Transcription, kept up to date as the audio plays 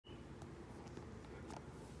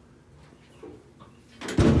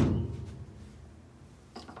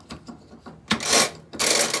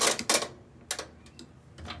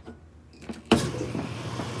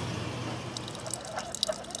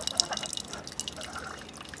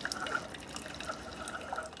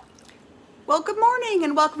Well, good morning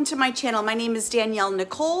and welcome to my channel. My name is Danielle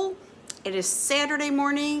Nicole. It is Saturday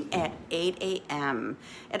morning at 8 a.m.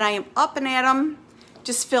 and I am up and at 'em.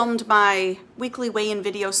 Just filmed my weekly weigh-in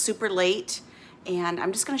video super late, and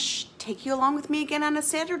I'm just gonna take you along with me again on a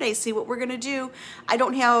Saturday, see what we're gonna do. I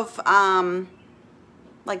don't have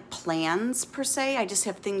like plans per se, I just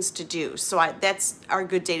have things to do. So that's our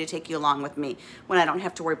good day to take you along with me when I don't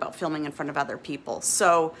have to worry about filming in front of other people.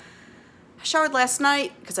 So I showered last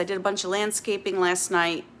night because I did a bunch of landscaping last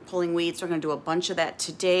night, pulling weeds. We're gonna do a bunch of that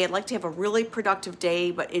today. I'd like to have a really productive day,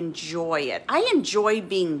 but enjoy it. I enjoy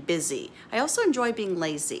being busy. I also enjoy being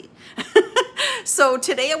lazy. So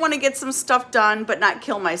today I wanna get some stuff done, but not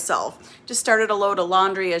kill myself. Just started a load of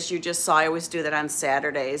laundry, as you just saw. I always do that on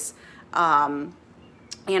Saturdays.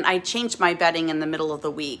 And I changed my bedding in the middle of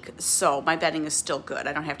the week, so my bedding is still good.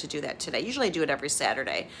 I don't have to do that today. Usually I do it every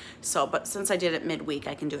Saturday. So, but since I did it midweek,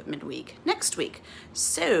 I can do it midweek next week.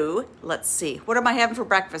 So let's see, what am I having for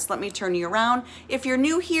breakfast? Let me turn you around. If you're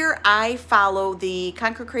new here, I follow the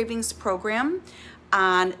Conquer Cravings program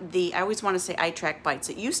on the, I always want to say iTrack Bites.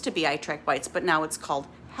 It used to be iTrack Bites, but now it's called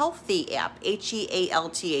Healthi app,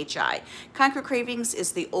 Healthi. Conquer Cravings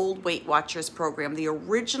is the old Weight Watchers program, the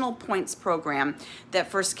original points program that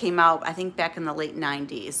first came out, I think, back in the late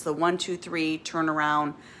 90s. The 1, 2, 3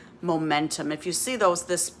 turnaround momentum. If you see those,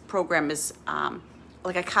 this program is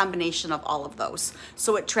like a combination of all of those.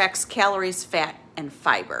 So it tracks calories, fat, and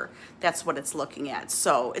fiber. That's what it's looking at.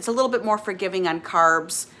 So it's a little bit more forgiving on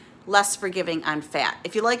carbs, less forgiving on fat.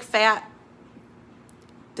 If you like fat,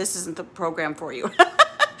 this isn't the program for you.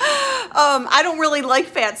 I don't really like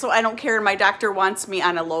fat, so I don't care. My doctor wants me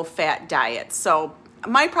on a low-fat diet. So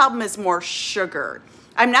my problem is more sugar.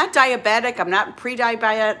 I'm not diabetic. I'm not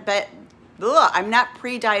pre-diabetic. I'm not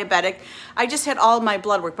pre-diabetic. I just had all my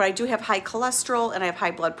blood work, but I do have high cholesterol and I have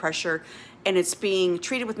high blood pressure, and it's being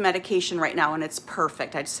treated with medication right now, and it's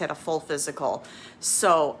perfect. I just had a full physical.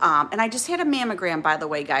 So, and I just had a mammogram, by the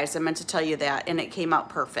way, guys. I meant to tell you that, and it came out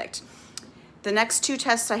perfect. The next 2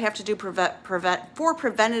 tests I have to do for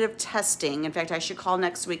preventative testing. In fact, I should call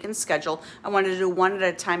next week and schedule. I wanted to do one at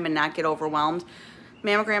a time and not get overwhelmed.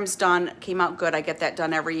 Mammogram's done, came out good. I get that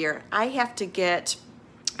done every year. I have to go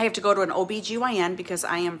to an OBGYN because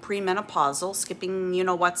I am premenopausal, skipping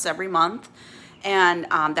you-know-whats every month. And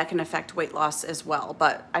that can affect weight loss as well.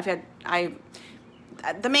 But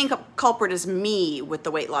the main culprit is me with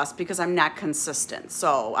the weight loss because I'm not consistent.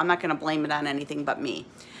 So I'm not gonna blame it on anything but me.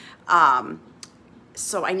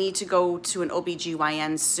 So I need to go to an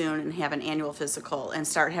OBGYN soon and have an annual physical and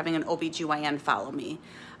start having an OBGYN follow me.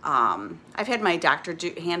 I've had my doctor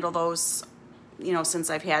handle those, you know, since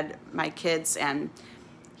I've had my kids, and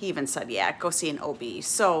he even said, yeah, go see an OB.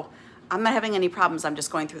 So I'm not having any problems. I'm just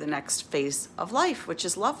going through the next phase of life, which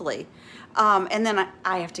is lovely. And then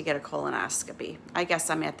I have to get a colonoscopy. I guess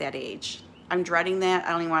I'm at that age. I'm dreading that.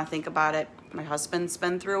 I don't even want to think about it. My husband's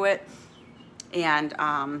been through it. And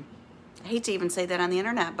I hate to even say that on the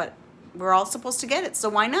internet, but we're all supposed to get it, so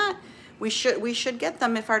why not? We should get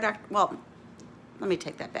them if our doctor, well, let me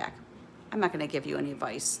take that back. I'm not gonna give you any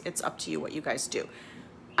advice. It's up to you what you guys do.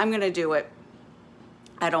 I'm gonna do it.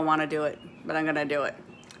 I don't wanna do it, but I'm gonna do it.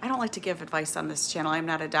 I don't like to give advice on this channel. I'm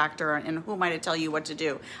not a doctor, and who am I to tell you what to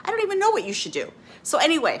do? I don't even know what you should do. So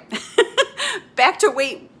anyway, back to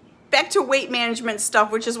weight management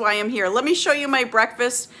stuff, which is why I'm here. Let me show you my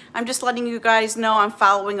breakfast. I'm just letting you guys know I'm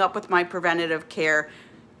following up with my preventative care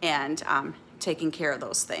and taking care of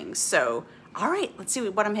those things. So, all right, let's see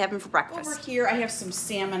what I'm having for breakfast. Over here, I have some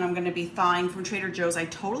salmon I'm gonna be thawing from Trader Joe's. I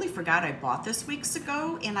totally forgot I bought this weeks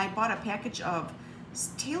ago, and I bought a package of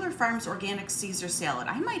Taylor Farms Organic Caesar Salad.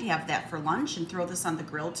 I might have that for lunch and throw this on the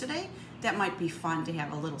grill today. That might be fun to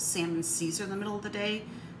have a little salmon Caesar in the middle of the day.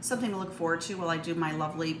 Something to look forward to while I do my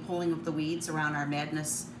lovely pulling of the weeds around our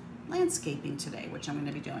Madness landscaping today, which I'm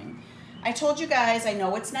gonna be doing. I told you guys, I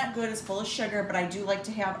know it's not good, it's full of sugar, but I do like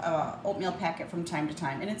to have a oatmeal packet from time to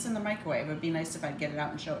time, and it's in the microwave. It would be nice if I'd get it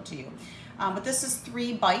out and show it to you. But this is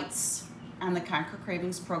 3 bites on the Conquer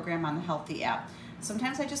Cravings program on the Healthi app.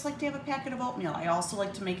 Sometimes I just like to have a packet of oatmeal. I also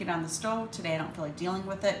like to make it on the stove. Today I don't feel like dealing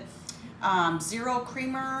with it. 0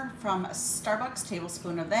 creamer from Starbucks,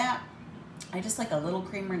 tablespoon of that. I just like a little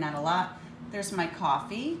creamer, not a lot. There's my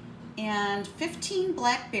coffee. And 15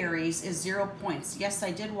 blackberries is 0 points. Yes,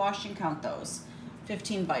 I did wash and count those.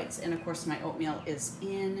 15 bites. And of course my oatmeal is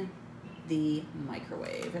in the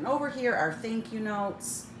microwave. And over here are thank you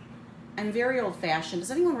notes. I'm very old fashioned.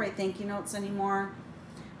 Does anyone write thank you notes anymore?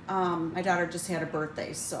 My daughter just had a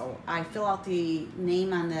birthday, so I fill out the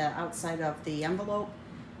name on the outside of the envelope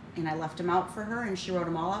and I left them out for her, and she wrote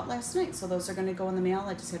them all out last night. So those are going to go in the mail.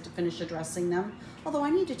 I just have to finish addressing them. Although I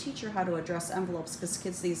need to teach her how to address envelopes, because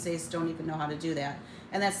kids these days don't even know how to do that.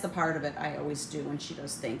 And that's the part of it I always do when she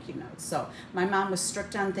does thank you notes. So my mom was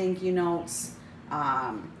strict on thank you notes.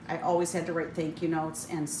 I always had to write thank you notes,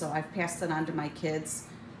 and so I've passed it on to my kids.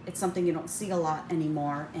 It's something you don't see a lot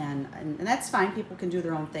anymore, and that's fine. People can do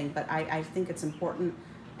their own thing, but I think it's important.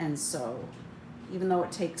 And so even though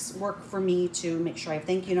it takes work for me to make sure I have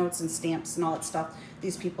thank you notes and stamps and all that stuff,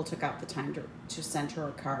 these people took out the time to send her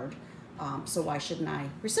a card. So why shouldn't I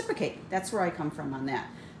reciprocate? That's where I come from on that.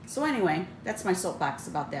 So anyway, that's my soapbox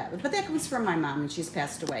about that. But that comes from my mom, and she's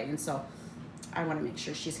passed away. And so I want to make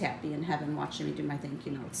sure she's happy in heaven watching me do my thank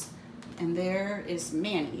you notes. And there is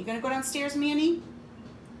Manny. You going to go downstairs, Manny?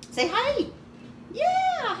 Say hi. Yeah,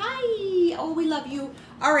 hi. Oh, we love you.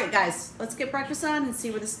 All right, guys, let's get breakfast on and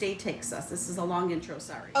see where this day takes us. This is a long intro,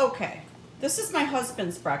 sorry. Okay, this is my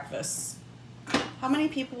husband's breakfast. How many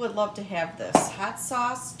people would love to have this? Hot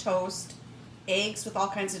sauce, toast, eggs with all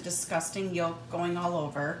kinds of disgusting yolk going all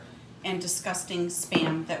over, and disgusting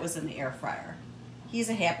Spam that was in the air fryer. He's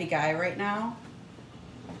a happy guy right now.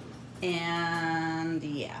 And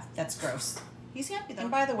yeah, that's gross. He's happy though.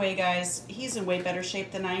 And by the way, guys, he's in way better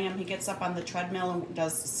shape than I am. He gets up on the treadmill and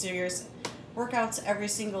does serious workouts every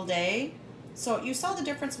single day. So you saw the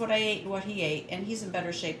difference what I ate and what he ate, and he's in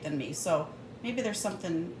better shape than me. So maybe there's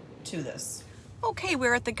something to this. Okay,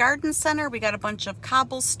 we're at the garden center. We got a bunch of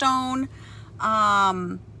cobblestone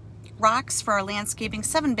rocks for our landscaping,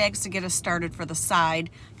 7 bags to get us started for the side.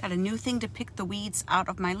 Got a new thing to pick the weeds out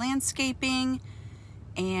of my landscaping.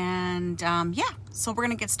 And yeah, so we're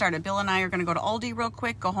gonna get started. Bill and I are gonna go to Aldi real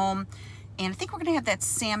quick, go home, and I think we're gonna have that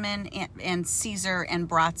salmon and Caesar and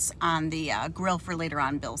brats on the grill for later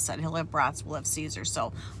on. Bill said he'll have brats, we'll have Caesar,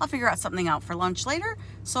 so I'll figure out something out for lunch later.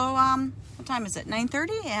 So what time is it?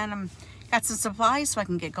 9:30, and got some supplies so I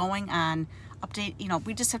can get going on update. You know,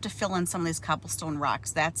 we just have to fill in some of these cobblestone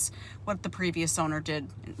rocks. That's what the previous owner did.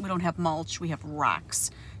 We don't have mulch, we have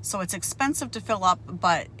rocks, so it's expensive to fill up,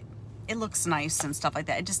 but it looks nice and stuff like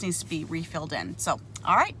that. It just needs to be refilled in. So,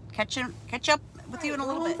 all right, catch up with you in a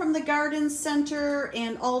little bit. From the garden center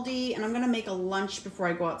and Aldi, and I'm gonna make a lunch before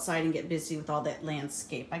I go outside and get busy with all that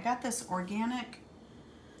landscape. I got this organic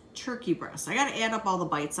turkey breast. I gotta add up all the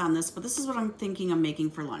bites on this, but this is what I'm thinking of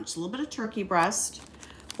making for lunch. A little bit of turkey breast,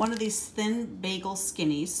 one of these thin bagel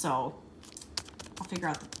skinnies, so I'll figure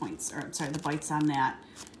out the points, or I'm sorry, the bites on that.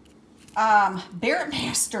 Barrett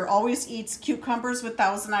Master always eats cucumbers with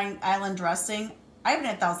Thousand Island dressing. I haven't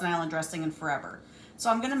had Thousand Island dressing in forever. So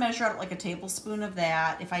I'm going to measure out like a tablespoon of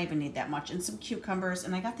that, if I even need that much, and some cucumbers.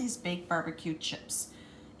 And I got these baked barbecue chips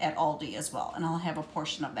at Aldi as well, and I'll have a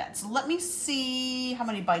portion of that. So let me see how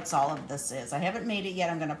many bites all of this is. I haven't made it yet.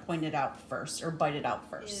 I'm going to point it out first, or bite it out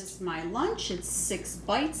first. This is my lunch. It's 6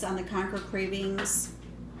 bites on the Conquer Cravings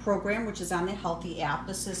program, which is on the Healthi app.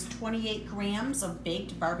 This is 28 grams of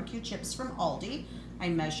baked barbecue chips from Aldi. I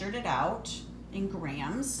measured it out in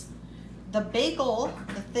grams. The bagel,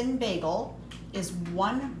 the thin bagel, is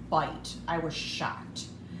 1 bite. I was shocked.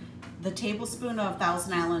 The tablespoon of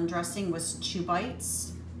Thousand Island dressing was 2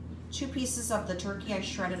 bites. 2 pieces of the turkey I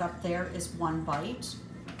shredded up there is 1 bite.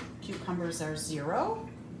 Cucumbers are 0.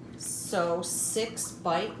 So 6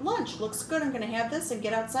 bite lunch. Looks good. I'm gonna have this and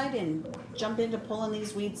get outside and jump into pulling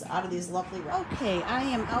these weeds out of these lovely rocks. Okay, I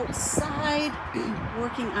am outside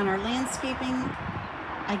working on our landscaping.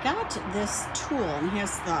 I got this tool, and it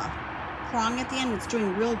has the prong at the end. It's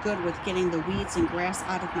doing real good with getting the weeds and grass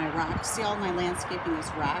out of my rocks. See, all my landscaping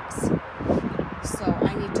is rocks. So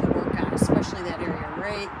I need to work on especially that area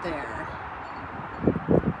right there.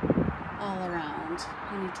 All around.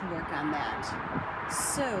 I need to work on that.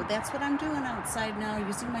 So that's what I'm doing outside now,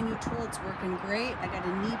 using my new tool. It's working great. I got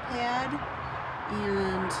a knee pad,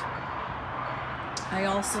 and I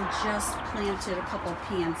also just planted a couple of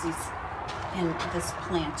pansies in this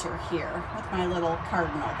planter here with my little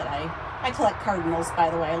cardinal that I collect cardinals, by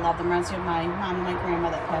the way. I love them. Reminds me of my mom and my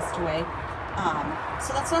grandma that passed away.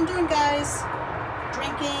 So that's what I'm doing, guys.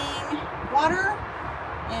 Drinking water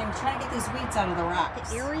and trying to get these weeds out of the rocks.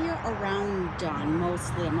 The area around done,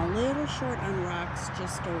 mostly. I'm a little short on rocks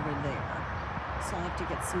just over there. So I'll have to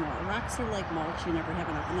get some more. Rocks are like mulch, you never have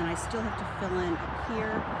enough. And then I still have to fill in up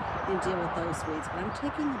here and deal with those weeds. But I'm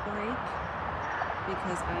taking a break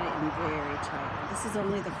because I am very tired. This is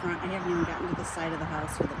only the front. I haven't even gotten to the side of the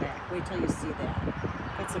house or the back. Wait till you see that.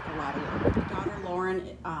 That's like a lot of work. My daughter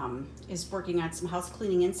Lauren is working on some house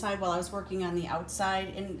cleaning inside while I was working on the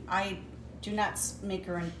outside. And I do not make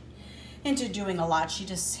her into doing a lot. She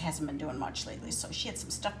just hasn't been doing much lately, so she had some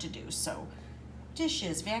stuff to do. So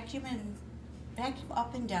dishes, vacuuming, vacuum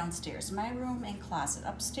up and downstairs, my room and closet,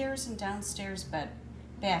 upstairs and downstairs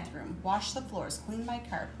bathroom, wash the floors, clean my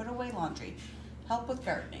car, put away laundry, help with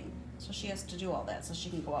gardening. So she has to do all that so she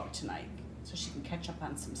can go out tonight, so she can catch up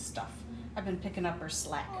on some stuff. I've been picking up her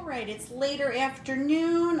slack. All right, it's later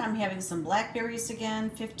afternoon. I'm having some blackberries again,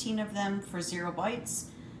 15 of them for 0 bites.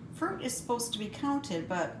 Fruit is supposed to be counted,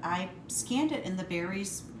 but I scanned it and the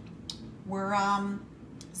berries were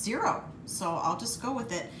 0. So I'll just go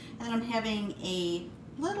with it. And then I'm having a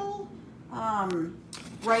little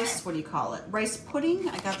rice, what do you call it? Rice pudding.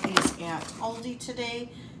 I got these at Aldi today,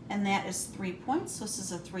 and that is 3 points. So this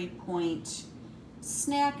is a 3-point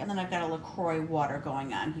snack, and then I've got a LaCroix water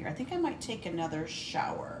going on here. I think I might take another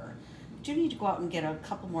shower. I do need to go out and get a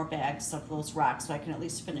couple more bags of those rocks so I can at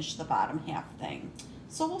least finish the bottom half thing.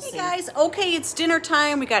 So we'll see. Hey guys, okay, it's dinner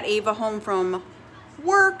time. We got Ava home from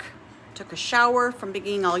work. Took a shower from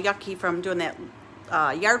being all yucky from doing that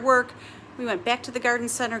yard work. We went back to the garden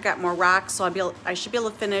center, got more rocks, so I should be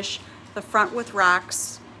able to finish the front with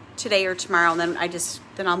rocks today or tomorrow, and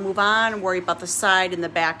then I'll move on and worry about the side and the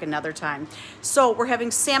back another time. So we're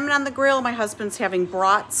having salmon on the grill. My husband's having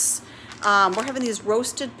brats. We're having these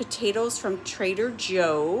roasted potatoes from Trader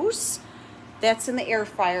Joe's. That's in the air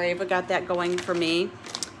fryer. Ava got that going for me.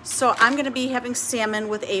 So I'm gonna be having salmon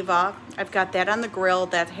with Ava. I've got that on the grill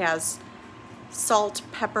that has salt,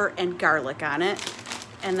 pepper, and garlic on it.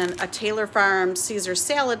 And then a Taylor Farm Caesar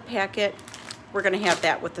salad packet. We're gonna have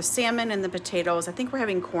that with the salmon and the potatoes. I think we're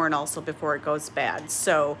having corn also before it goes bad.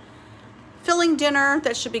 So filling dinner,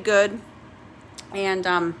 that should be good.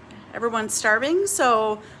 And everyone's starving,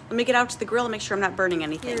 so let me get out to the grill and make sure I'm not burning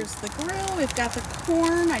anything. Here's the grill, we've got the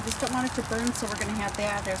corn. I just don't want it to burn, so we're gonna have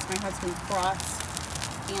that. There's my husband's brats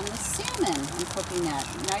and the salmon. I'm cooking that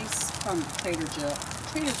nice from Trader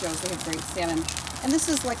Joe's, they have great salmon. And this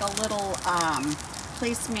is like a little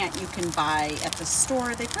placemat you can buy at the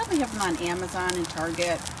store. They probably have them on Amazon and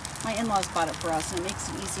Target. My in-laws bought it for us, and it makes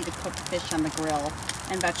it easy to cook fish on the grill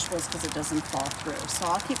and vegetables because it doesn't fall through. So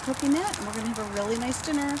I'll keep cooking that, and we're gonna have a really nice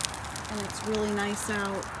dinner, and it's really nice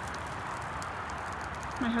out.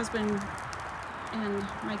 My husband and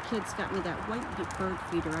my kids got me that white bird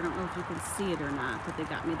feeder. I don't know if you can see it or not, but they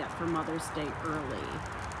got me that for Mother's Day early.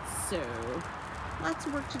 So lots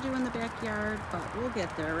of work to do in the backyard, but we'll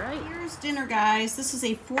get there, right? Here's dinner, guys. This is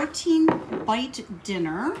a 14-bite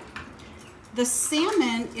dinner. The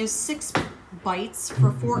salmon is 6 bites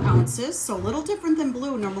for 4 ounces, so a little different than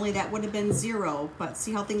blue. Normally that would have been 0, but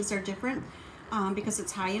see how things are different? Because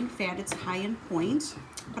it's high in fat, it's high in point,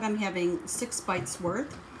 but I'm having 6 bites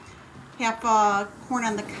worth. Half a corn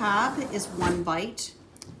on the cob is 1 bite.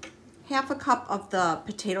 Half a cup of the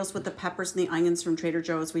potatoes with the peppers and the onions from Trader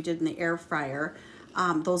Joe's we did in the air fryer.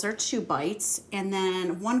 Those are 2 bites. And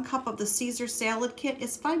then 1 cup of the Caesar salad kit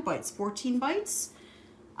is 5 bites, 14 bites.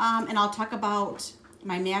 And I'll talk about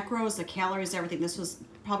my macros, the calories, everything. This was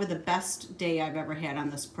probably the best day I've ever had on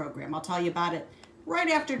this program. I'll tell you about it right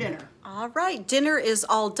after dinner. All right, dinner is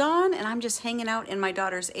all done, and I'm just hanging out in my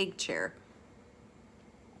daughter's egg chair.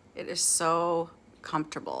 It is so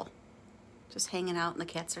comfortable. Just hanging out, and the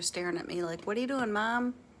cats are staring at me like, what are you doing,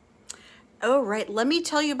 Mom? All right, let me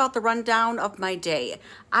tell you about the rundown of my day.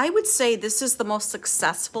 I would say this is the most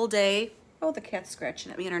successful day. Oh, the cat's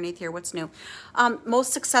scratching at me underneath here. What's new?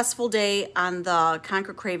 Most successful day on the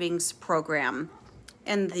Conquer Cravings program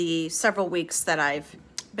in the several weeks that I've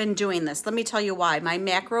been doing this. Let me tell you why. My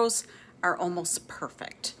macros are almost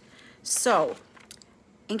perfect. So,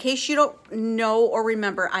 in case you don't know or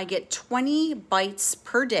remember, I get 20 bites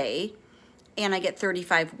per day, and I get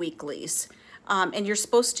 35 weeklies. And you're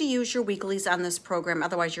supposed to use your weeklies on this program,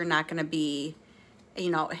 otherwise you're not gonna be, you're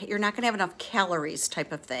not gonna have enough calories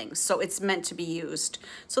type of thing. So it's meant to be used.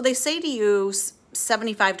 So they say to use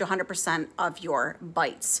 75 to 100% of your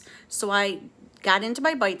bites. So I got into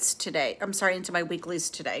my bites today, into my weeklies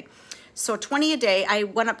today. So 20 a day, I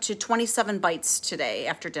went up to 27 bites today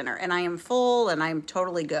after dinner, and I am full and I'm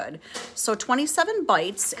totally good. So 27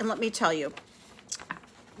 bites, and let me tell you,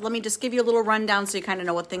 let me just give you a little rundown so you kind of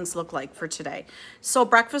know what things look like for today. So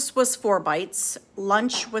breakfast was 4 bites,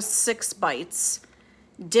 lunch was 6 bites,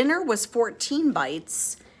 dinner was 14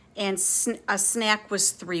 bites, and a snack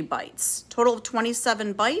was 3 bites. Total of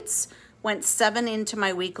 27 bites, went 7 into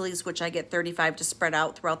my weeklies, which I get 35 to spread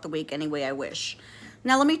out throughout the week any way I wish.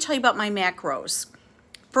 Now let me tell you about my macros.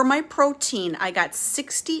 For my protein, I got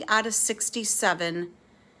 60 out of 67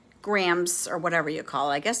 grams, or whatever you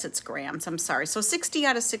call it. I guess it's grams, I'm sorry. So 60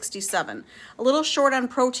 out of 67. A little short on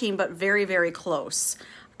protein, but very, very close.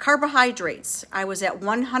 Carbohydrates, I was at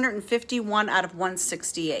 151 out of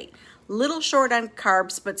 168. Little short on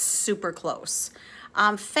carbs, but super close.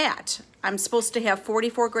 Fat, I'm supposed to have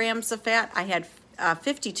 44 grams of fat. I had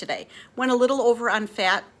 50 today. Went a little over on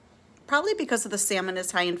fat, probably because of the salmon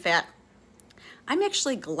is high in fat. I'm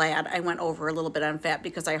actually glad I went over a little bit on fat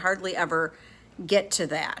because I hardly ever get to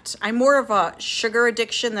that. I'm more of a sugar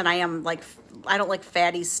addiction than I am like, I don't like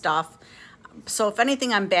fatty stuff. So if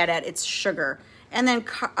anything I'm bad at, it's sugar. And then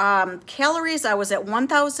calories, I was at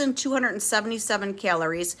 1,277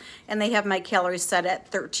 calories, and they have my calories set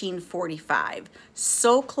at 1,345.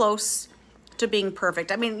 So close to being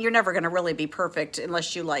perfect. I mean, you're never going to really be perfect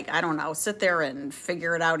unless you, like, I don't know, sit there and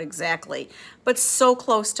figure it out exactly. But so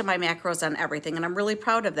close to my macros on everything, and I'm really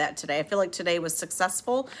proud of that today. I feel like today was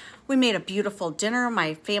successful. We made a beautiful dinner.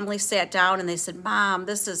 My family sat down and they said, Mom,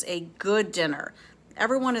 this is a good dinner.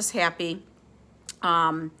 Everyone is happy.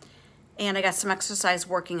 And I got some exercise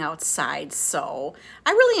working outside. So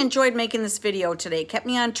I really enjoyed making this video today. It kept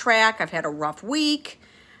me on track. I've had a rough week.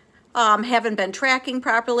 Haven't been tracking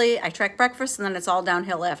properly. I track breakfast and then it's all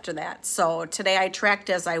downhill after that. So today I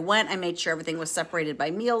tracked as I went. I made sure everything was separated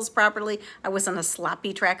by meals properly. I wasn't a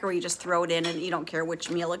sloppy tracker where you just throw it in and you don't care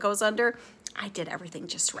which meal it goes under. I did everything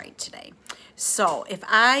just right today. So if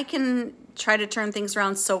I can try to turn things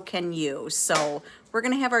around, so can you. So we're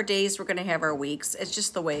going to have our days, we're going to have our weeks. It's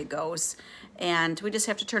just the way it goes. And we just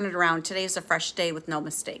have to turn it around. Today's a fresh day with no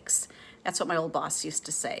mistakes. That's what my old boss used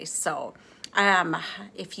to say. So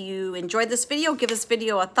if you enjoyed this video, give this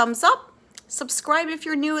video a thumbs up. Subscribe if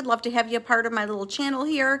you're new. I'd love to have you a part of my little channel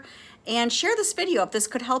here. And share this video if this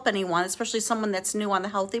could help anyone, especially someone that's new on the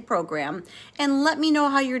Healthi program. And let me know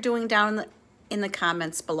how you're doing down in the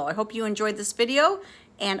comments below. I hope you enjoyed this video,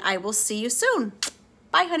 and I will see you soon.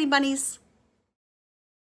 Bye, honey bunnies.